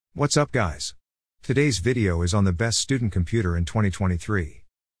What's up guys? Today's video is on the best student computer in 2023.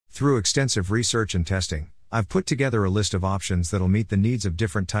 Through extensive research and testing, I've put together a list of options that'll meet the needs of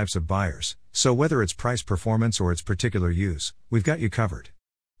different types of buyers, so whether it's price performance or its particular use, we've got you covered.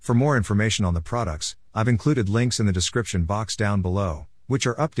 For more information on the products, I've included links in the description box down below, which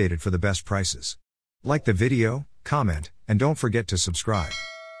are updated for the best prices. Like the video, comment, and don't forget to subscribe.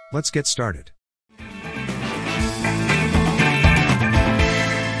 Let's get started.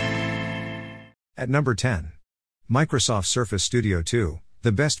 At number 10. Microsoft Surface Studio 2,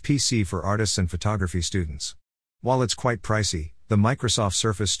 the best PC for artists and photography students. While it's quite pricey, the Microsoft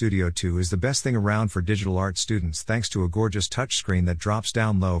Surface Studio 2 is the best thing around for digital art students thanks to a gorgeous touchscreen that drops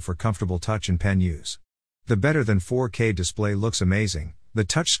down low for comfortable touch and pen use. The better than 4K display looks amazing, the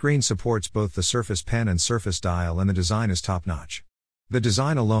touchscreen supports both the Surface Pen and Surface Dial, and the design is top-notch. The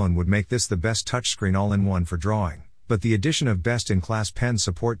design alone would make this the best touchscreen all-in-one for drawing, but the addition of best-in-class pen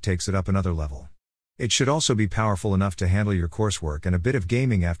support takes it up another level. It should also be powerful enough to handle your coursework and a bit of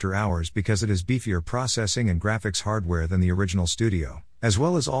gaming after hours because it has beefier processing and graphics hardware than the original Studio, as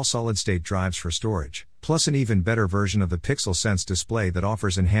well as all solid-state drives for storage, plus an even better version of the Pixel Sense display that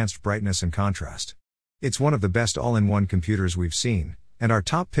offers enhanced brightness and contrast. It's one of the best all-in-one computers we've seen, and our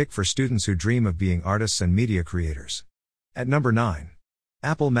top pick for students who dream of being artists and media creators. At number 9.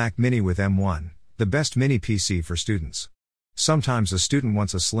 Apple Mac Mini with M1, the best mini PC for students. Sometimes a student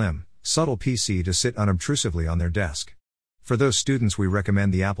wants a slim, subtle PC to sit unobtrusively on their desk. For those students, we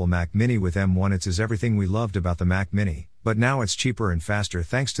recommend the Apple Mac Mini with M1. It is everything we loved about the Mac Mini, but now it's cheaper and faster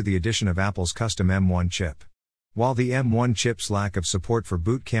thanks to the addition of Apple's custom M1 chip. While the M1 chip's lack of support for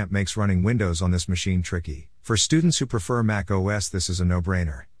boot camp makes running Windows on this machine tricky, for students who prefer Mac OS this is a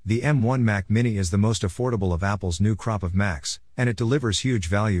no-brainer. The M1 Mac Mini is the most affordable of Apple's new crop of Macs, and it delivers huge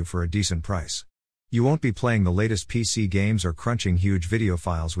value for a decent price. You won't be playing the latest PC games or crunching huge video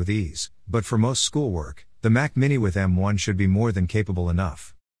files with ease, but for most schoolwork, the Mac Mini with M1 should be more than capable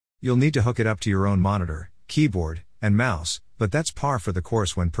enough. You'll need to hook it up to your own monitor, keyboard, and mouse, but that's par for the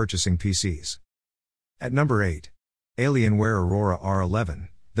course when purchasing PCs. At number 8. Alienware Aurora R11,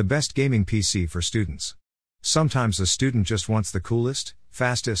 the best gaming PC for students. Sometimes a student just wants the coolest,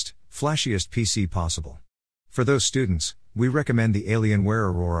 fastest, flashiest PC possible. For those students, we recommend the Alienware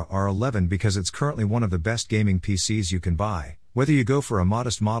Aurora R11 because it's currently one of the best gaming PCs you can buy, whether you go for a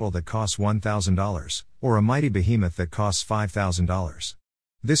modest model that costs $1,000, or a mighty behemoth that costs $5,000.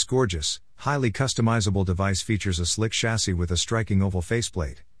 This gorgeous, highly customizable device features a slick chassis with a striking oval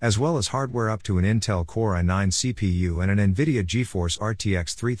faceplate, as well as hardware up to an Intel Core i9 CPU and an NVIDIA GeForce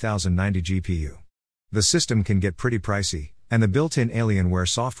RTX 3090 GPU. The system can get pretty pricey, and the built-in Alienware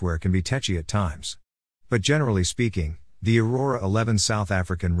software can be tetchy at times. But generally speaking, the Aurora 11 South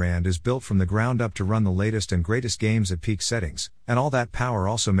African Rand is built from the ground up to run the latest and greatest games at peak settings, and all that power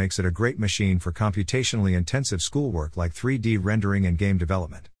also makes it a great machine for computationally intensive schoolwork like 3D rendering and game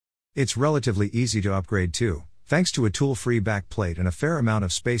development. It's relatively easy to upgrade too, thanks to a tool-free backplate and a fair amount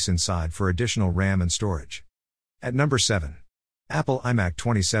of space inside for additional RAM and storage. At number 7. Apple iMac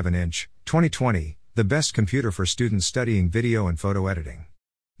 27-inch, 2020, the best computer for students studying video and photo editing.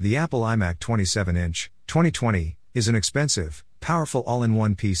 The Apple iMac 27-inch, 2020, is an expensive, powerful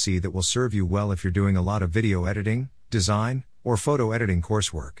all-in-one PC that will serve you well if you're doing a lot of video editing, design, or photo editing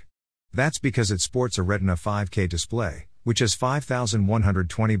coursework. That's because it sports a Retina 5K display, which has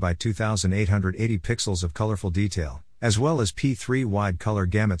 5120 by 2880 pixels of colorful detail, as well as P3 wide color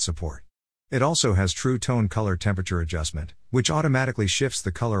gamut support. It also has true tone color temperature adjustment, which automatically shifts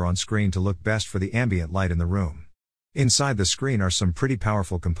the color on screen to look best for the ambient light in the room. Inside the screen are some pretty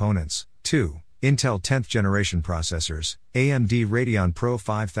powerful components, too. Intel 10th generation processors, AMD Radeon Pro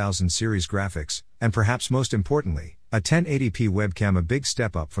 5000 series graphics, and perhaps most importantly, a 1080p webcam, a big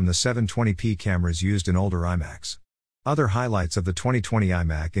step up from the 720p cameras used in older iMacs. Other highlights of the 2020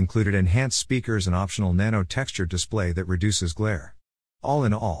 iMac included enhanced speakers and optional nano textured display that reduces glare. All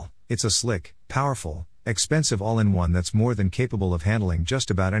in all, it's a slick, powerful, expensive all-in-one that's more than capable of handling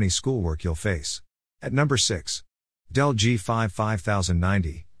just about any schoolwork you'll face. At number 6. Dell G5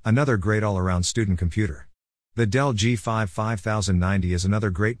 5090. Another great all-around student computer. The Dell G5 5090 is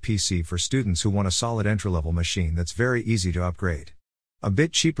another great PC for students who want a solid entry-level machine that's very easy to upgrade. A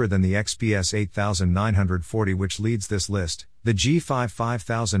bit cheaper than the XPS 8940 which leads this list, the G5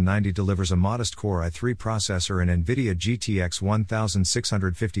 5090 delivers a modest Core i3 processor and NVIDIA GTX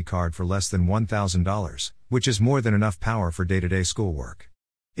 1650 card for less than $1,000, which is more than enough power for day-to-day schoolwork.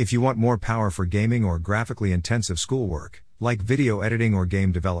 If you want more power for gaming or graphically intensive schoolwork, like video editing or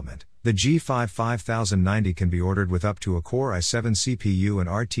game development, the G5 5090 can be ordered with up to a Core i7 CPU and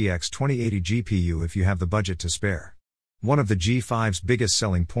RTX 2080 GPU if you have the budget to spare. One of the G5's biggest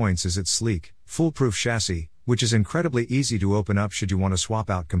selling points is its sleek, foolproof chassis, which is incredibly easy to open up should you want to swap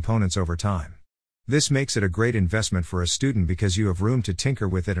out components over time. This makes it a great investment for a student because you have room to tinker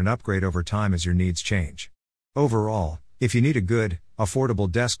with it and upgrade over time as your needs change. Overall, if you need a good,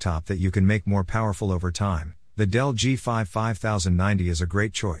 affordable desktop that you can make more powerful over time, the Dell G5 5090 is a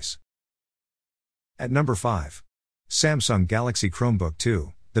great choice. At number 5. Samsung Galaxy Chromebook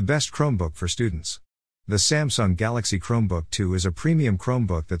 2, the best Chromebook for students. The Samsung Galaxy Chromebook 2 is a premium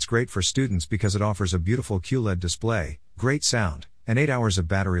Chromebook that's great for students because it offers a beautiful QLED display, great sound, and 8 hours of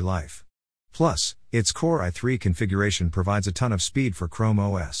battery life. Plus, its Core i3 configuration provides a ton of speed for Chrome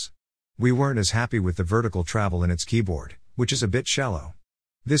OS. We weren't as happy with the vertical travel in its keyboard, which is a bit shallow.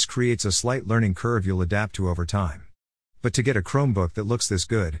 This creates a slight learning curve you'll adapt to over time. But to get a Chromebook that looks this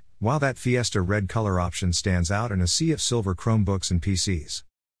good, while that Fiesta red color option stands out in a sea of silver Chromebooks and PCs.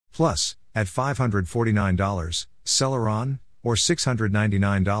 Plus, at $549, Celeron, or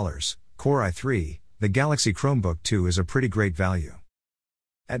 $699, Core i3, the Galaxy Chromebook 2 is a pretty great value.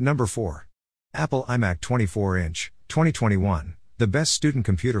 At number 4. Apple iMac 24-inch, 2021, the best student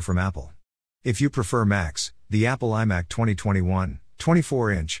computer from Apple. If you prefer Macs, the Apple iMac 2021,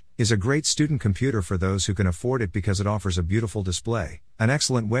 24-inch, is a great student computer for those who can afford it because it offers a beautiful display, an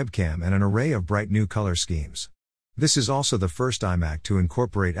excellent webcam and an array of bright new color schemes. This is also the first iMac to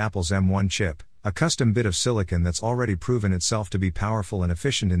incorporate Apple's M1 chip, a custom bit of silicon that's already proven itself to be powerful and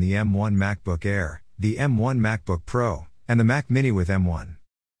efficient in the M1 MacBook Air, the M1 MacBook Pro, and the Mac Mini with M1.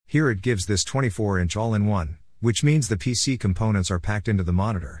 Here it gives this 24-inch all-in-one, which means the PC components are packed into the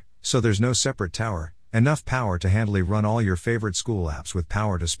monitor, so there's no separate tower, enough power to handily run all your favorite school apps with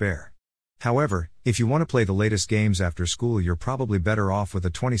power to spare. However, if you want to play the latest games after school, you're probably better off with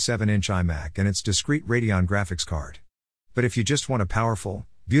a 27-inch iMac and its discrete Radeon graphics card. But if you just want a powerful,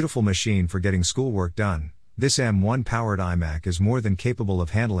 beautiful machine for getting schoolwork done, this M1-powered iMac is more than capable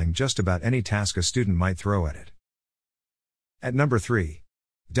of handling just about any task a student might throw at it. At number 3.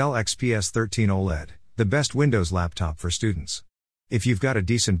 Dell XPS 13 OLED, the best Windows laptop for students. If you've got a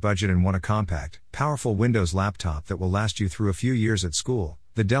decent budget and want a compact, powerful Windows laptop that will last you through a few years at school,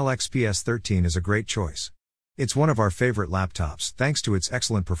 the Dell XPS 13 is a great choice. It's one of our favorite laptops thanks to its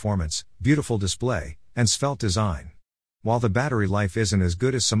excellent performance, beautiful display, and svelte design. While the battery life isn't as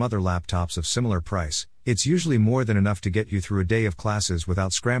good as some other laptops of similar price, it's usually more than enough to get you through a day of classes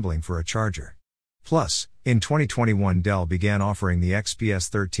without scrambling for a charger. Plus, in 2021 Dell began offering the XPS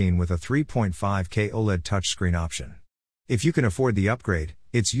 13 with a 3.5K OLED touchscreen option. If you can afford the upgrade,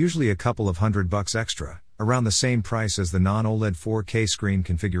 it's usually a couple of $100 extra, around the same price as the non-OLED 4K screen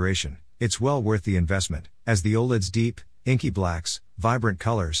configuration. It's well worth the investment, as the OLED's deep, inky blacks, vibrant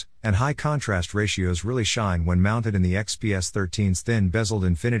colors, and high contrast ratios really shine when mounted in the XPS 13's thin bezeled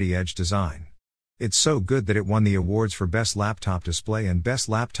infinity edge design. It's so good that it won the awards for Best Laptop Display and Best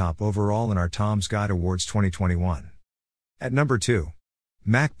Laptop Overall in our Tom's Guide Awards 2021. At number 2.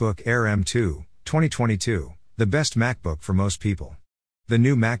 MacBook Air M2, 2022. The best MacBook for most people. The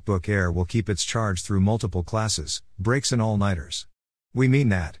new MacBook Air will keep its charge through multiple classes, breaks and all-nighters. We mean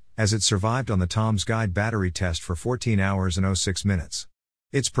that, as it survived on the Tom's Guide battery test for 14 hours and 06 minutes.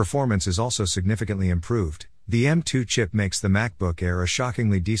 Its performance is also significantly improved. The M2 chip makes the MacBook Air a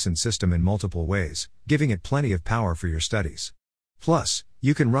shockingly decent system in multiple ways, giving it plenty of power for your studies. Plus,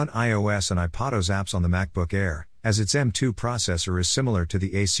 you can run iOS and iPadOS apps on the MacBook Air, as its M2 processor is similar to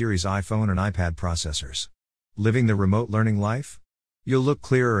the A-series iPhone and iPad processors. Living the remote learning life? You'll look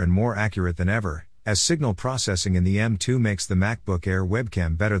clearer and more accurate than ever, as signal processing in the M2 makes the MacBook Air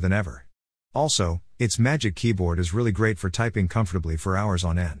webcam better than ever. Also, its Magic Keyboard is really great for typing comfortably for hours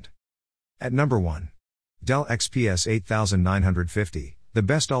on end. At number 1. Dell XPS 8950, the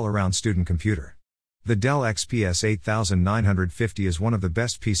best all-around student computer. The Dell XPS 8950 is one of the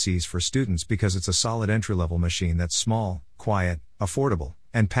best PCs for students because it's a solid entry-level machine that's small, quiet, affordable,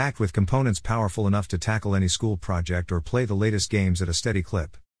 and packed with components powerful enough to tackle any school project or play the latest games at a steady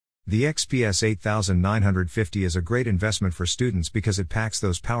clip. The XPS 8950 is a great investment for students because it packs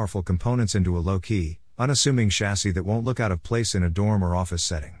those powerful components into a low-key, unassuming chassis that won't look out of place in a dorm or office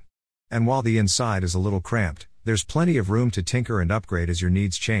setting. And while the inside is a little cramped, there's plenty of room to tinker and upgrade as your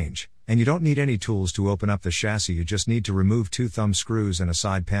needs change, and you don't need any tools to open up the chassis, you just need to remove 2 thumb screws and a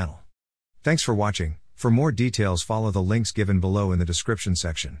side panel. Thanks for watching. For more details, follow the links given below in the description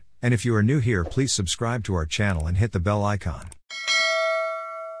section, and if you are new here, please subscribe to our channel and hit the bell icon.